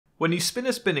When you spin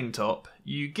a spinning top,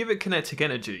 you give it kinetic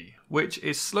energy, which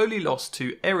is slowly lost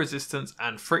to air resistance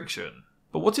and friction.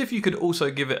 But what if you could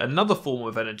also give it another form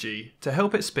of energy to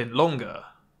help it spin longer?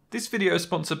 This video is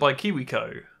sponsored by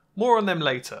KiwiCo. More on them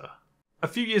later. A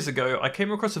few years ago, I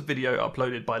came across a video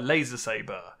uploaded by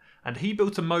LaserSaber, and he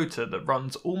built a motor that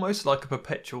runs almost like a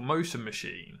perpetual motion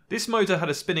machine. This motor had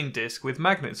a spinning disc with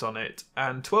magnets on it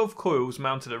and 12 coils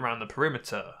mounted around the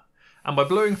perimeter. And by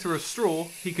blowing through a straw,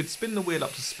 he could spin the wheel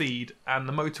up to speed and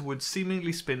the motor would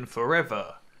seemingly spin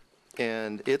forever.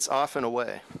 And it's off and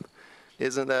away.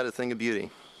 Isn't that a thing of beauty?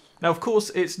 Now of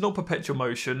course it's not perpetual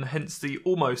motion, hence the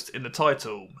almost in the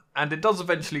title, and it does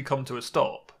eventually come to a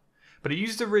stop. But it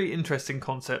used a really interesting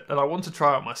concept that I want to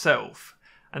try out myself,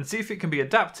 and see if it can be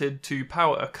adapted to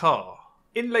power a car.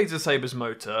 In LaserSaber's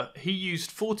motor, he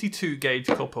used 42 gauge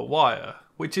copper wire,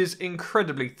 which is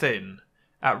incredibly thin,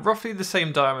 at roughly the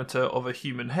same diameter of a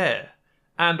human hair,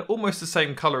 and almost the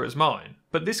same colour as mine.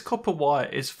 But this copper wire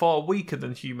is far weaker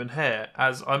than human hair,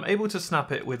 as I'm able to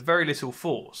snap it with very little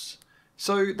force.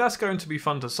 So that's going to be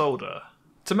fun to solder.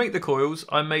 To make the coils,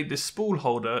 I made this spool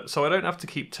holder so I don't have to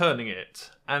keep turning it,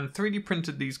 and 3D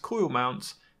printed these coil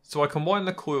mounts so I can wind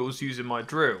the coils using my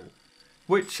drill,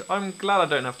 which I'm glad I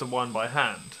don't have to wind by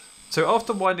hand. So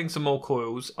after winding some more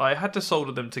coils, I had to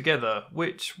solder them together,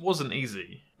 which wasn't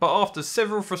easy. But after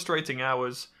several frustrating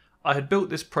hours, I had built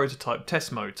this prototype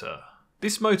test motor.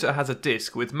 This motor has a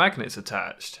disc with magnets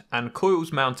attached and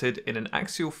coils mounted in an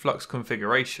axial flux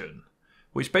configuration,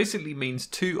 which basically means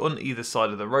 2 on either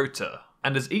side of the rotor.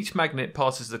 And as each magnet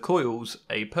passes the coils,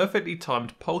 a perfectly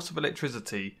timed pulse of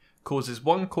electricity causes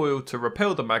one coil to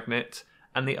repel the magnet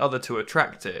and the other to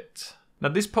attract it. Now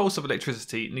this pulse of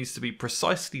electricity needs to be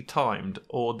precisely timed,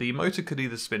 or the motor could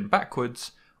either spin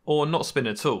backwards or not spin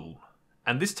at all.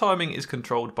 And this timing is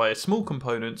controlled by a small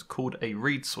component called a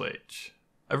reed switch.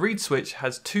 A reed switch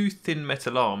has 2 thin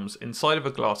metal arms inside of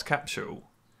a glass capsule,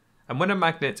 and when a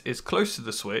magnet is close to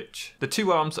the switch, the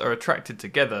 2 arms are attracted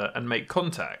together and make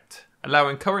contact,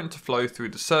 allowing current to flow through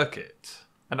the circuit.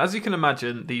 And as you can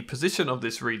imagine, the position of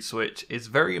this reed switch is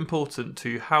very important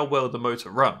to how well the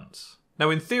motor runs. Now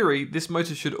in theory, this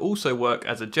motor should also work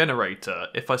as a generator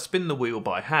if I spin the wheel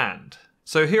by hand.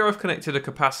 So here I've connected a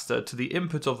capacitor to the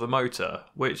input of the motor,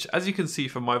 which as you can see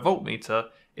from my voltmeter,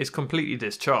 is completely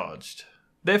discharged.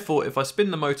 Therefore, if I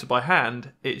spin the motor by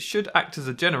hand, it should act as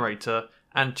a generator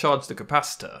and charge the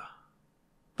capacitor.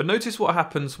 But notice what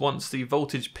happens once the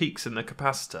voltage peaks in the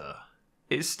capacitor.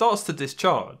 It starts to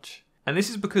discharge. And this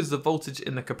is because the voltage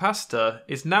in the capacitor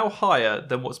is now higher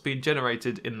than what's being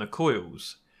generated in the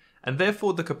coils, and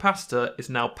therefore the capacitor is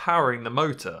now powering the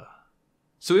motor.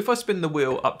 So if I spin the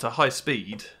wheel up to high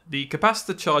speed, the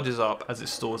capacitor charges up as it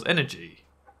stores energy.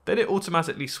 Then it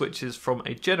automatically switches from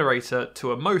a generator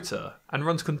to a motor and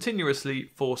runs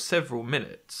continuously for several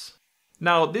minutes.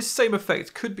 Now this same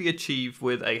effect could be achieved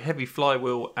with a heavy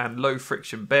flywheel and low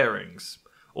friction bearings,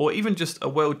 or even just a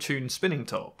well-tuned spinning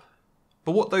top.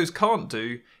 But what those can't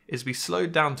do is be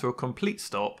slowed down to a complete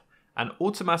stop and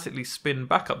automatically spin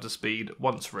back up to speed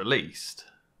once released.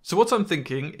 So what I'm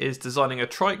thinking is designing a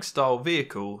trike style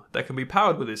vehicle that can be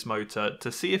powered with this motor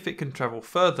to see if it can travel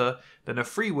further than a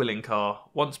freewheeling car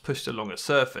once pushed along a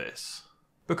surface.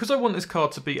 Because I want this car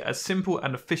to be as simple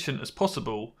and efficient as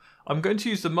possible, I'm going to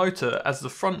use the motor as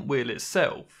the front wheel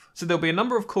itself. So there'll be a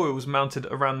number of coils mounted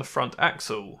around the front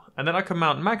axle, and then I can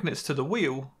mount magnets to the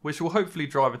wheel, which will hopefully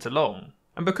drive it along.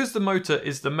 And because the motor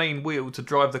is the main wheel to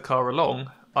drive the car along,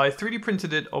 I 3D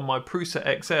printed it on my Prusa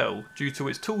XL due to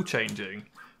its tool changing,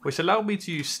 which allowed me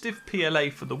to use stiff PLA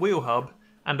for the wheel hub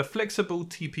and a flexible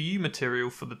TPU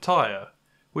material for the tyre,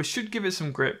 which should give it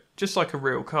some grip just like a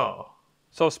real car.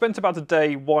 So I've spent about a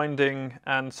day winding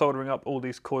and soldering up all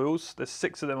these coils. There's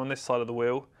 6 of them on this side of the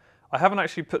wheel. I haven't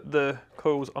actually put the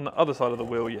coils on the other side of the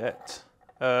wheel yet,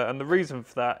 and the reason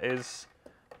for that is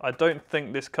I don't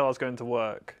think this car's going to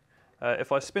work.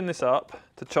 If I spin this up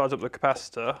to charge up the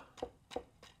capacitor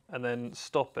and then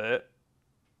stop it,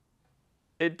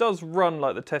 it does run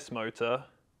like the test motor,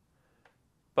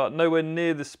 but nowhere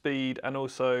near the speed and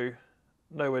also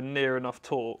nowhere near enough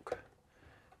torque.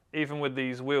 Even with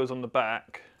these wheels on the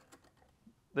back,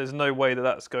 there's no way that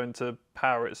that's going to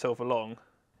power itself along.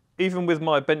 Even with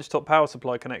my benchtop power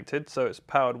supply connected, so it's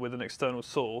powered with an external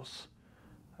source,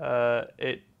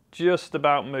 it just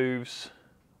about moves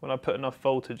when I put enough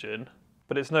voltage in,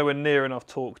 but it's nowhere near enough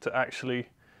torque to actually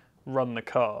run the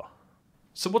car.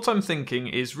 So what I'm thinking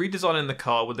is redesigning the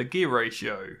car with a gear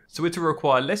ratio, so it will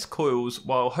require less coils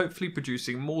while hopefully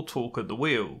producing more torque at the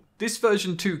wheel. This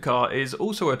version 2 car is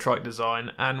also a trike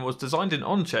design and was designed in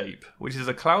Onshape, which is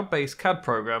a cloud-based CAD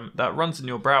program that runs in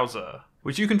your browser.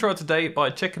 which you can try today by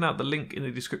checking out the link in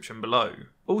the description below.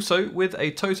 Also, with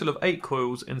a total of 8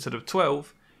 coils instead of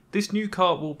 12, this new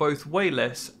car will both weigh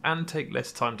less and take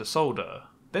less time to solder.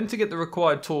 Then to get the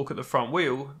required torque at the front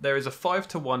wheel, there is a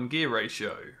 5:1 gear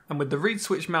ratio, and with the reed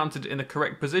switch mounted in the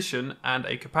correct position and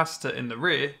a capacitor in the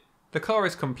rear, the car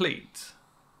is complete.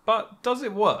 But does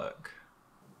it work?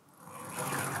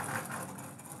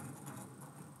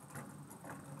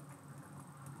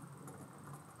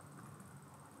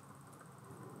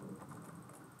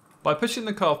 By pushing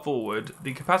the car forward,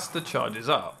 the capacitor charges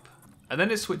up, and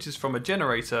then it switches from a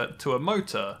generator to a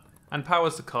motor and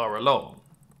powers the car along.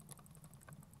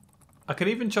 I can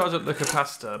even charge up the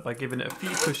capacitor by giving it a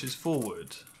few pushes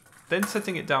forward, then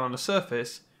setting it down on a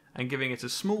surface and giving it a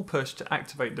small push to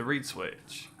activate the reed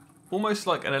switch, almost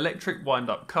like an electric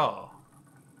wind-up car.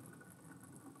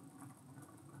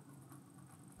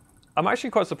 I'm actually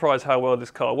quite surprised how well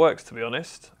this car works, to be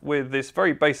honest, with this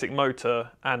very basic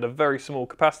motor and a very small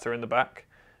capacitor in the back.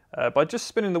 By just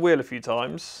spinning the wheel a few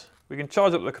times, we can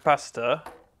charge up the capacitor,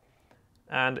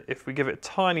 and if we give it a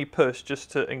tiny push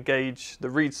just to engage the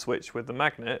reed switch with the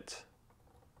magnet,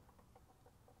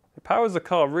 it powers the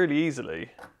car really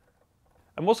easily.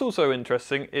 And what's also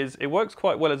interesting is it works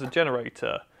quite well as a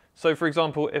generator. So for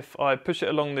example, if I push it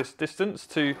along this distance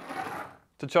to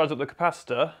charge up the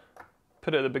capacitor,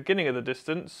 put it at the beginning of the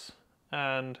distance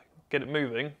and get it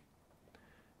moving,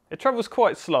 it travels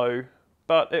quite slow,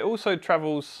 but it also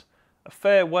travels a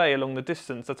fair way along the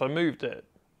distance that I moved it.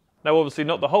 Now obviously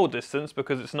not the whole distance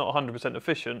because it's not 100%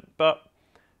 efficient, but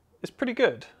it's pretty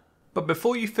good. But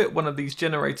before you fit one of these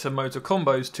generator motor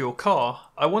combos to your car,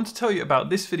 I want to tell you about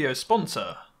this video's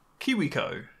sponsor,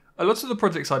 KiwiCo. A lot of the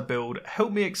projects I build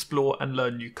help me explore and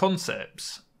learn new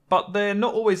concepts, but they're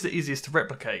not always the easiest to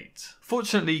replicate.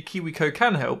 Fortunately, KiwiCo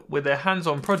can help with their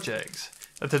hands-on projects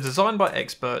that are designed by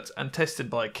experts and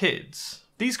tested by kids.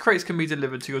 These crates can be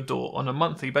delivered to your door on a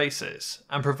monthly basis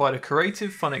and provide a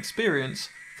creative, fun experience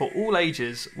for all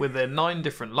ages with their 9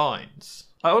 different lines.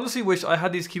 I honestly wish I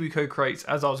had these KiwiCo crates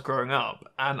as I was growing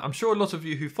up, and I'm sure a lot of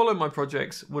you who follow my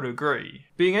projects would agree.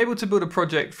 Being able to build a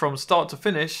project from start to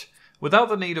finish without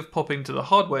the need of popping to the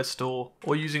hardware store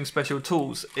or using special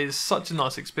tools is such a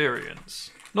nice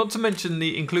experience. Not to mention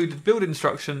the included build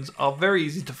instructions are very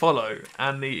easy to follow,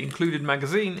 and the included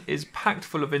magazine is packed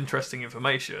full of interesting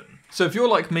information. So if you're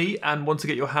like me and want to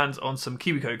get your hands on some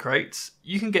KiwiCo crates,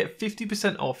 you can get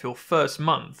 50% off your first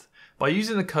month by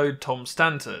using the code Tom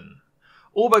Stanton,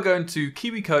 or by going to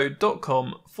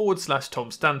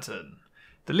kiwico.com/Tom Stanton.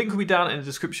 The link will be down in the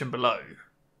description below.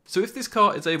 So if this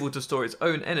car is able to store its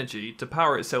own energy to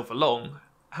power itself along,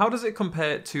 how does it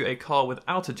compare to a car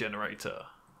without a generator?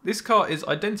 This car is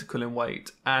identical in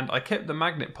weight, and I kept the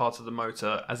magnet part of the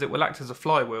motor as it will act as a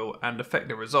flywheel and affect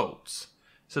the results.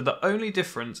 So the only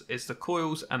difference is the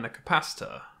coils and the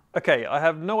capacitor. Okay, I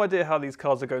have no idea how these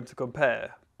cars are going to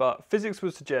compare, but physics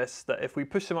would suggest that if we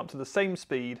push them up to the same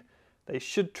speed, they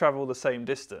should travel the same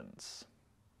distance.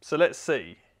 So let's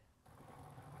see.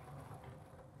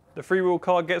 The freewheel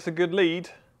car gets a good lead.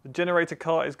 The generator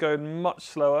car is going much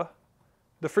slower.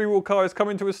 The freewheel car is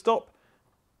coming to a stop,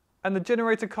 and the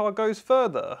generator car goes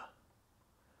further.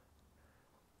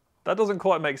 That doesn't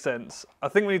quite make sense. I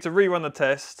think we need to rerun the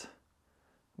test.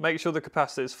 Make sure the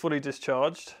capacitor is fully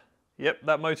discharged. Yep,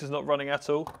 that motor's not running at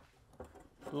all.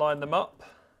 Line them up.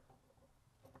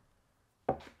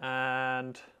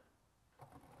 And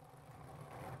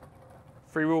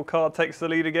freewheel car takes the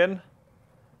lead again.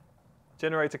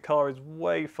 Generator car is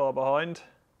way far behind.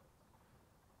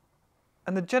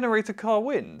 And the generator car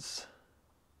wins.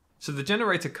 So the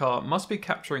generator car must be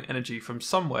capturing energy from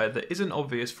somewhere that isn't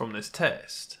obvious from this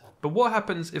test. But what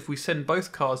happens if we send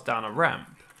both cars down a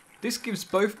ramp? This gives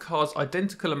both cars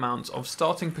identical amounts of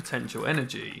starting potential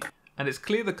energy, and it's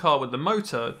clear the car with the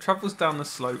motor travels down the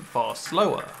slope far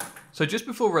slower. So just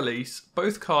before release,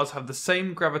 both cars have the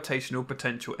same gravitational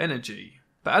potential energy.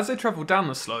 But as they travel down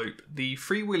the slope, the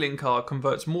freewheeling car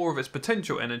converts more of its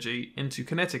potential energy into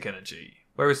kinetic energy,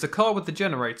 whereas the car with the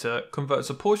generator converts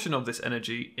a portion of this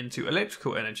energy into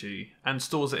electrical energy and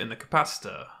stores it in the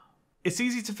capacitor. It's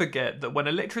easy to forget that when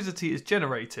electricity is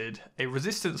generated, a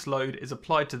resistance load is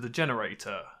applied to the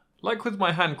generator. Like with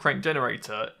my hand crank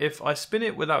generator, if I spin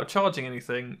it without charging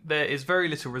anything, there is very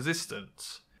little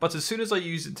resistance. But as soon as I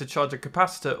use it to charge a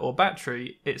capacitor or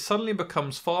battery, it suddenly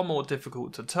becomes far more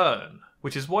difficult to turn,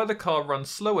 which is why the car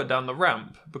runs slower down the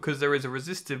ramp, because there is a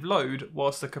resistive load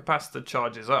whilst the capacitor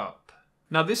charges up.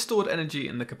 Now this stored energy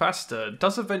in the capacitor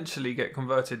does eventually get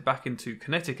converted back into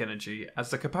kinetic energy as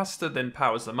the capacitor then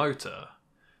powers the motor.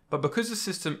 But because the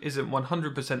system isn't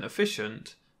 100%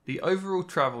 efficient, the overall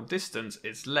travel distance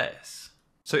is less.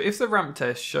 So if the ramp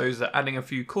test shows that adding a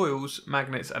few coils,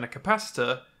 magnets and a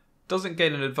capacitor doesn't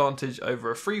gain an advantage over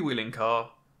a freewheeling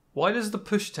car, why does the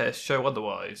push test show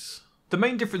otherwise? The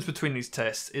main difference between these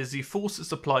tests is the force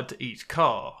that's applied to each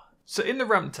car. So in the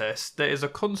ramp test, there is a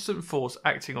constant force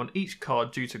acting on each car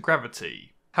due to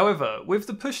gravity. However, with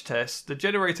the push test, the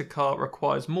generator car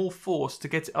requires more force to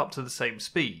get it up to the same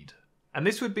speed. And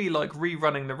this would be like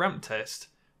rerunning the ramp test,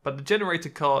 but the generator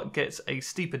car gets a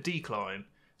steeper decline,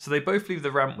 so they both leave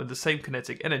the ramp with the same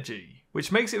kinetic energy,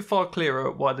 which makes it far clearer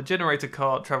why the generator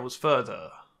car travels further.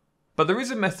 But there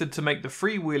is a method to make the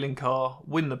freewheeling car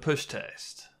win the push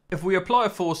test. If we apply a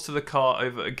force to the car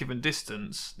over a given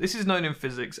distance, this is known in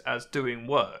physics as doing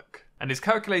work, and is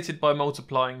calculated by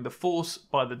multiplying the force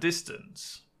by the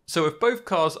distance. So if both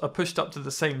cars are pushed up to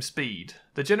the same speed,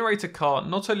 the generator car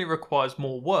not only requires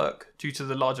more work due to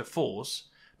the larger force,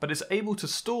 but is able to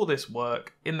store this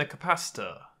work in the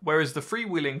capacitor, whereas the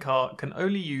freewheeling car can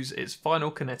only use its final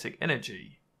kinetic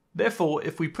energy. Therefore,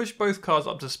 if we push both cars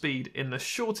up to speed in the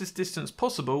shortest distance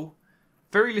possible,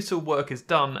 very little work is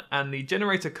done and the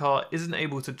generator car isn't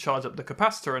able to charge up the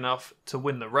capacitor enough to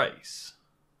win the race.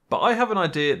 But I have an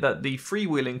idea that the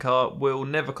freewheeling car will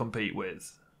never compete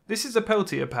with. This is a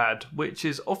Peltier pad, which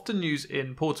is often used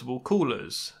in portable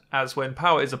coolers, as when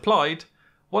power is applied,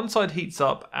 one side heats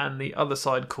up and the other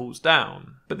side cools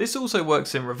down. But this also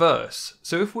works in reverse,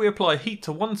 so if we apply heat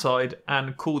to one side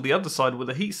and cool the other side with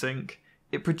a heatsink,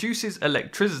 it produces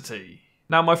electricity.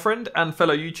 Now my friend and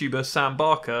fellow YouTuber Sam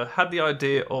Barker had the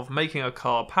idea of making a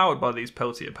car powered by these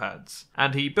Peltier pads,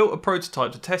 and he built a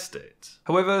prototype to test it.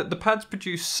 However, the pads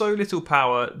produce so little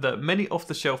power that many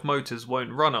off-the-shelf motors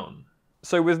won't run on.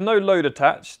 So with no load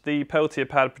attached, the Peltier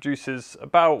pad produces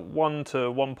about 1 to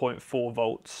 1.4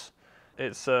 volts.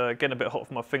 It's getting a bit hot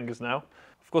for my fingers now.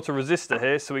 I've got a resistor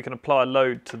here so we can apply a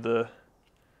load to the...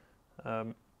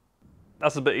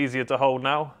 that's a bit easier to hold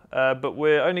now, but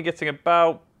we're only getting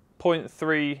about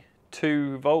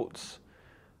 0.32 volts,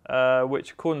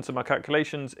 which according to my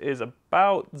calculations is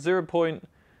about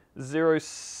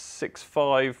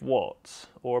 0.065 watts,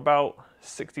 or about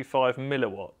 65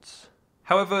 milliwatts.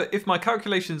 However, if my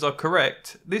calculations are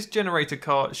correct, this generator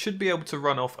car should be able to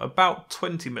run off about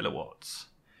 20 milliwatts.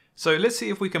 So let's see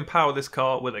if we can power this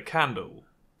car with a candle.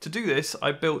 To do this,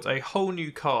 I built a whole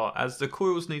new car as the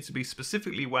coils need to be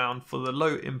specifically wound for the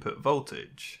low input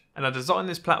voltage. And I designed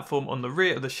this platform on the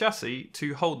rear of the chassis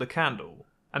to hold the candle.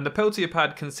 And the Peltier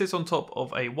pad can sit on top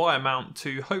of a wire mount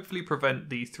to hopefully prevent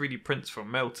the 3D prints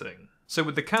from melting. So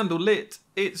with the candle lit,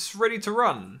 it's ready to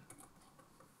run.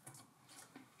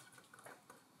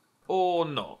 Or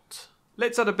not.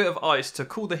 Let's add a bit of ice to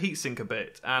cool the heatsink a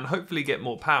bit and hopefully get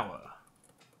more power.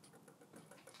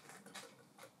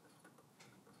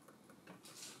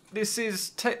 This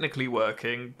is technically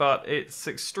working, but it's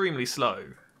extremely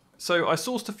slow. So I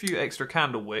sourced a few extra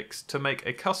candle wicks to make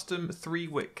a custom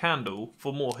 3-wick candle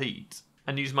for more heat,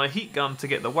 and used my heat gun to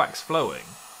get the wax flowing.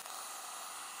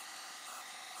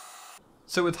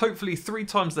 So with hopefully 3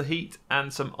 times the heat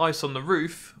and some ice on the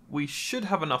roof, we should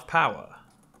have enough power.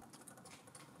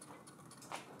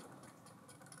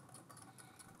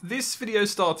 This video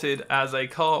started as a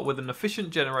car with an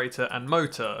efficient generator and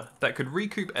motor that could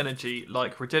recoup energy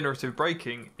like regenerative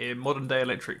braking in modern day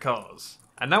electric cars.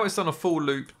 And now it's done a full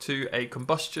loop to a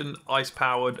combustion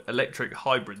ice-powered electric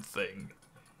hybrid thing.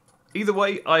 Either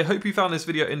way, I hope you found this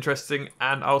video interesting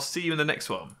and I'll see you in the next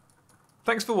one.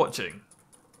 Thanks for watching.